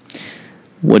stuff.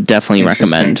 Would definitely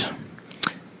recommend.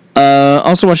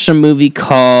 Also watched a movie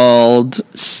called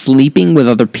Sleeping with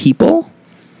Other People.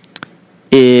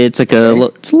 It's like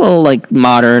it's a little like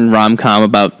modern rom-com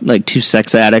about like 2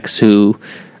 sex addicts who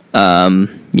fall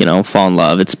in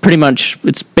love. It's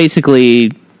basically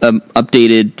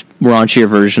updated, raunchier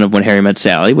version of When Harry Met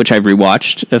Sally, which I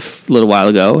rewatched a little while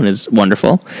ago and is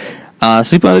wonderful.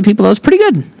 Sleeping with Other People, that was pretty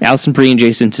good. Alison Brie and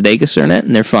Jason Sudeikis are in it,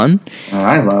 and they're fun. Oh,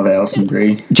 I love Alison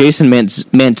Brie. Jason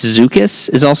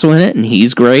Mantzoukas is also in it, and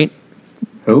he's great.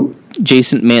 Who?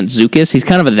 Jason Mantzoukas. He's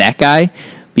kind of that guy,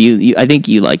 but I think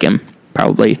you like him,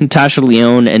 probably. Natasha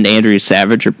Lyonne and Andrea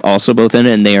Savage are also both in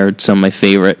it, and they are some of my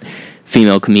favorite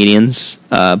female comedians.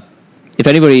 If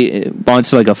anybody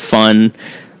wants like a fun,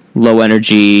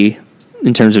 low-energy,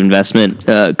 in terms of investment,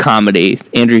 comedy,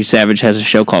 Andrew Savage has a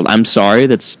show called I'm Sorry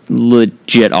that's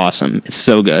legit awesome. It's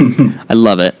so good. I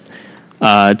love it.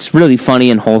 It's really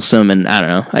funny and wholesome, and I don't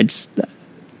know. It's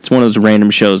one of those random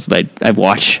shows that I've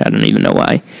watched. I don't even know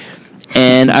why.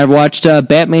 And I watched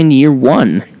Batman Year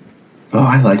One. Oh,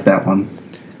 I like that one.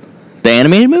 The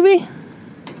animated movie?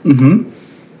 Mm-hmm.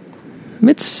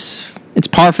 It's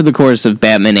par for the course of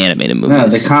Batman animated movies. No,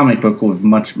 the comic book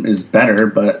is better,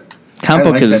 but I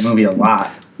like that movie a lot.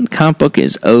 The comic book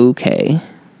is okay.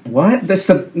 What?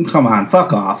 Come on,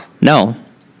 fuck off. No.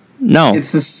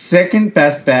 It's the second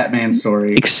best Batman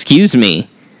story. Excuse me.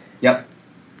 Yep.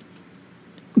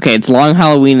 Okay, it's Long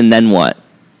Halloween and then what?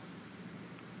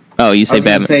 Oh, you say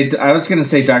Batman. I was going to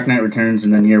say Dark Knight Returns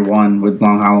and then Year One with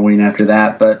Long Halloween after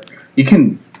that, but you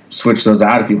can switch those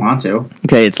out if you want to.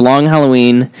 Okay, it's Long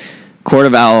Halloween, Court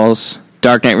of Owls,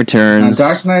 Dark Knight Returns.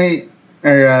 Dark Knight,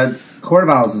 or Court of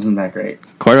Owls isn't that great.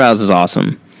 Court of Owls is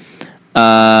awesome.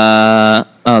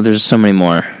 There's so many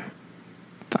more.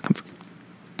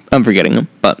 I'm forgetting them,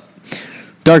 but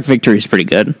Dark Victory is pretty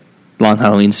good. Long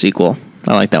Halloween sequel.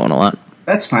 I like that one a lot.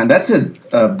 That's fine. That's a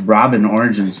Robin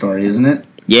origin story, isn't it?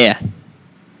 Yeah.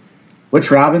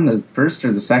 Which Robin, the first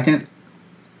or the second?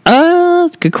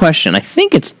 Good question. I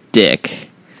think it's Dick.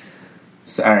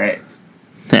 All right.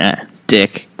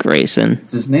 Dick Grayson.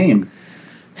 It's his name.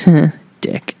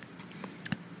 Dick.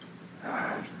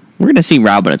 We're going to see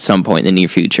Robin at some point in the near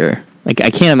future. Like, I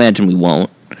can't imagine we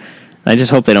won't. I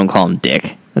just hope they don't call him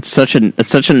Dick. That's such a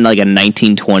like a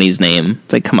 1920s name.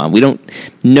 It's like, come on, we don't.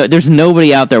 No, there's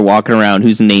nobody out there walking around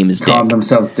whose name is Dick. Calling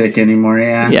themselves Dick anymore.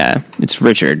 Yeah. Yeah, it's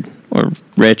Richard or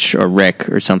Rich or Rick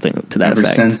or something to that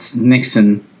effect. Ever since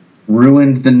Nixon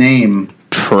ruined the name.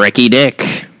 Tricky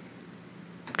Dick.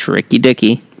 Tricky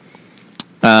Dicky.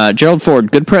 Gerald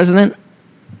Ford, good president?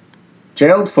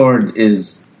 Gerald Ford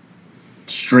is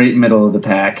straight middle of the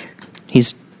pack.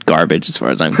 He's garbage as far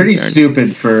as I'm Pretty concerned.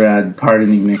 stupid for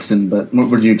pardoning Nixon, but what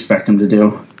would you expect him to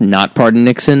do? Not pardon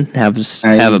Nixon? Have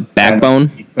a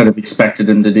backbone? I could have expected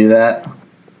him to do that.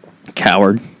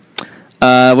 Coward.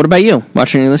 What about you?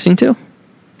 Watching and listening to?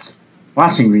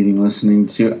 Watching, reading, listening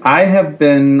to. I have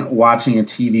been watching a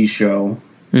TV show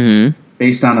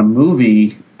based on a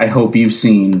movie I hope you've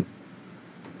seen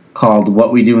called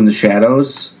What We Do in the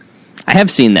Shadows. I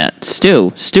have seen that.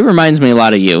 Stu reminds me a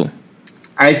lot of you.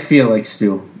 I feel like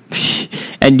Stu.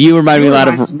 And you remind me a lot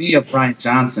of... reminds me of Ryan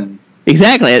Johnson.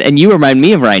 Exactly, and you remind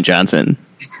me of Ryan Johnson.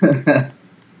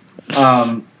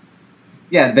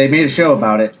 Yeah, they made a show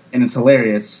about it, and it's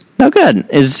hilarious. Oh, good.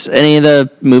 Is any of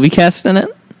the movie cast in it?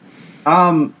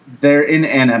 They're in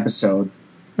an episode.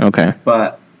 Okay.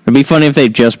 But it'd be funny if they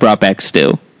just brought back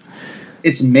Stu.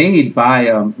 It's made by,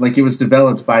 it was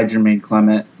developed by Jermaine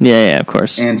Clement. Yeah, of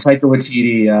course. And Taika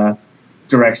Waititi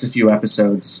directs a few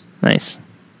episodes. Nice.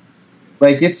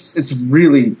 It's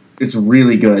really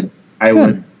good. I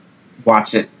would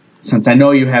watch it. Since I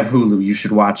know you have Hulu, you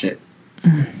should watch it.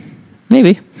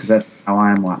 Maybe. Because that's how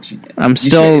I'm watching it.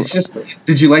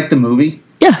 Did you like the movie?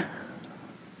 Yeah.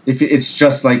 If it's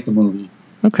just like the movie.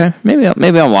 Okay, maybe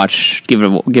I'll watch. Give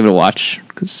it a watch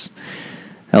because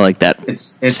I like that.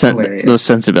 It's hilarious. Those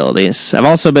sensibilities. I've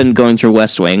also been going through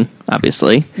West Wing,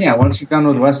 obviously. Yeah, once you're done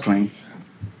with West Wing.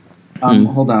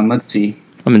 Hold on, let's see.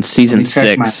 I'm in season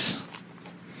 6.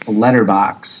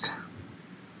 Letterboxd.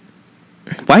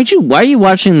 Why are you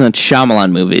watching the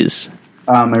Shyamalan movies?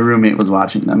 My roommate was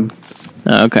watching them.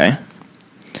 Oh, okay.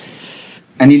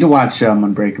 I need to watch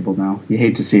Unbreakable now. You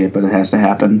hate to see it, but it has to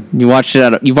happen. You watched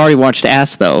it. You've already watched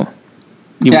Ass, though.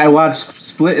 Yeah, I watched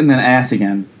Split and then Ass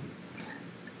again.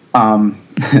 The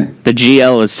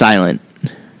GL is silent.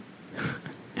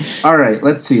 All right,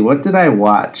 let's see. What did I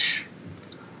watch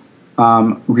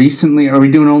recently? Are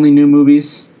we doing only new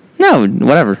movies? No,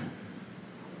 whatever.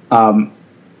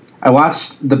 I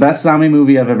watched the best zombie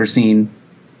movie I've ever seen.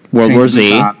 World War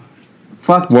Z.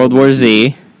 Fuck World War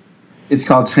Z. It's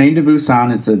called Train to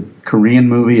Busan. It's a Korean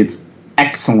movie. It's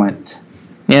excellent.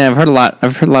 Yeah, I've heard a lot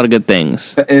of good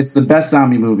things. It's the best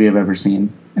zombie movie I've ever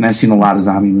seen, and I've seen a lot of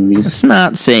zombie movies. It's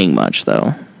not saying much,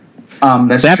 though.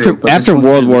 That's true. After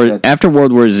World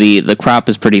War Z, the crop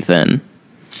is pretty thin.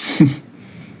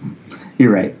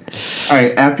 You're right. All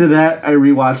right. After that, I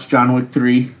rewatched John Wick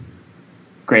 3.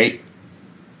 Great.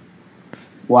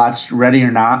 Watched Ready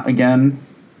or Not again.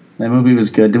 That movie was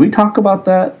good. Did we talk about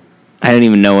that? I don't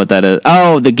even know what that is.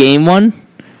 Oh, the game one?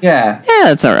 Yeah. Yeah,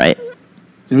 that's all right.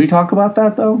 Did we talk about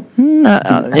that, though? In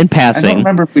passing. I don't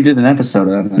remember if we did an episode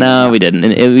of that. No, we didn't.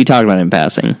 We talked about it in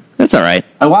passing. That's all right.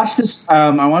 I watched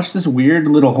this weird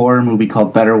little horror movie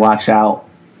called Better Watch Out.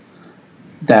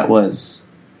 That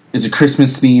is a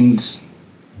Christmas-themed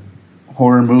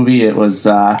horror movie. It was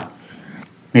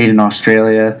made in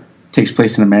Australia. Takes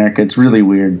place in America. It's really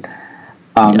weird.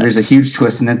 Yes. There's a huge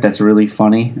twist in it that's really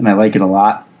funny, and I like it a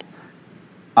lot.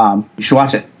 You should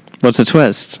watch it. What's the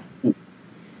twist? I'm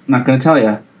not going to tell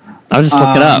you. I'll just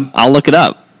look it up. I'll look it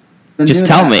up. Just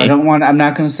tell me. I'm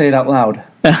not going to say it out loud.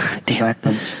 Damn.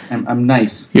 I'm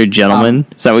nice. You're a gentleman.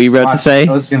 Is that what you were about to say?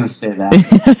 I was going to say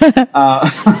that.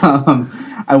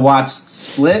 I watched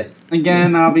Split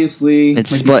again, obviously.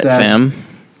 It's Split, fam.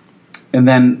 And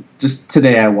then just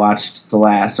today I watched The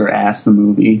Last, or Ass the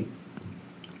movie.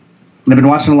 And I've been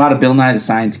watching a lot of Bill Nye the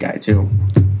Science Guy, too.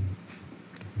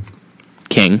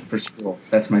 King. For school.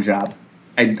 That's my job.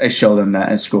 I show them that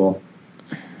at school.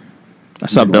 I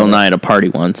saw Bill Nye at a party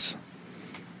once.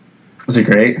 Was it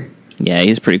great? Yeah,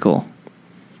 he's pretty cool.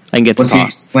 I can get to Was he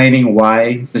explaining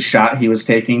why the shot he was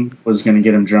taking was going to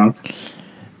get him drunk?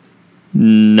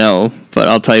 No, but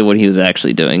I'll tell you what he was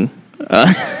actually doing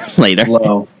later.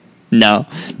 Low. No,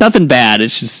 nothing bad.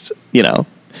 It's just,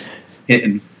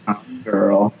 hitting a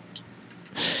girl.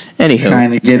 Anywho.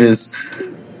 Trying to get his...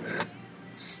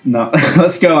 No,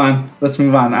 let's go on. Let's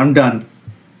move on. I'm done.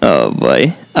 Oh,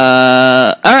 boy.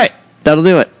 All right. That'll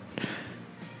do it.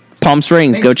 Palm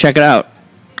Springs. Thanks. Go check it out.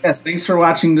 Yes, thanks for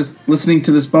listening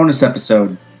to this bonus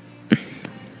episode.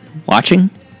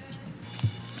 Watching?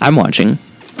 I'm watching.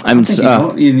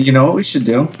 You know what we should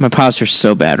do? My posture's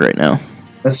so bad right now.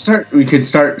 We could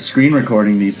start screen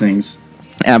recording these things.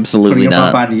 Absolutely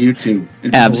not. Not. Putting them up onto YouTube.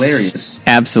 It'd be hilarious.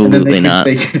 Absolutely not.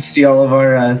 They could see all of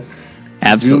our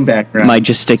Zoom background. My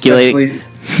gesticulating.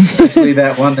 Especially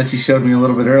that one that you showed me a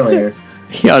little bit earlier.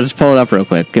 Yeah, I'll just pull it up real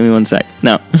quick. Give me 1 sec.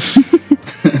 No.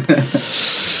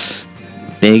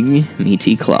 Big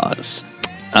meaty claws.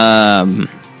 That'll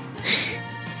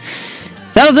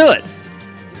do it.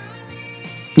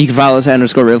 You can follow us at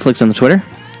 _RealFlix on the Twitter.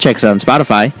 Check us out on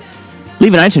Spotify.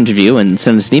 Leave an iTunes review and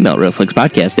send us an email at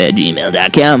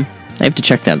realflixpodcast@gmail.com. I have to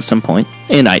check that at some point.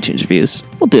 And iTunes reviews.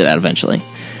 We'll do that eventually.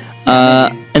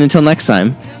 And until next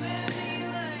time,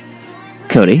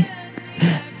 Cody,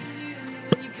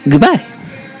 goodbye.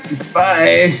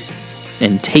 Bye.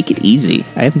 And take it easy.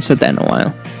 I haven't said that in a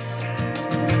while.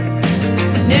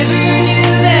 Never knew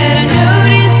that I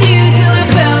noticed you till I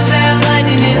felt that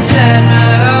lightning inside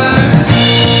my heart.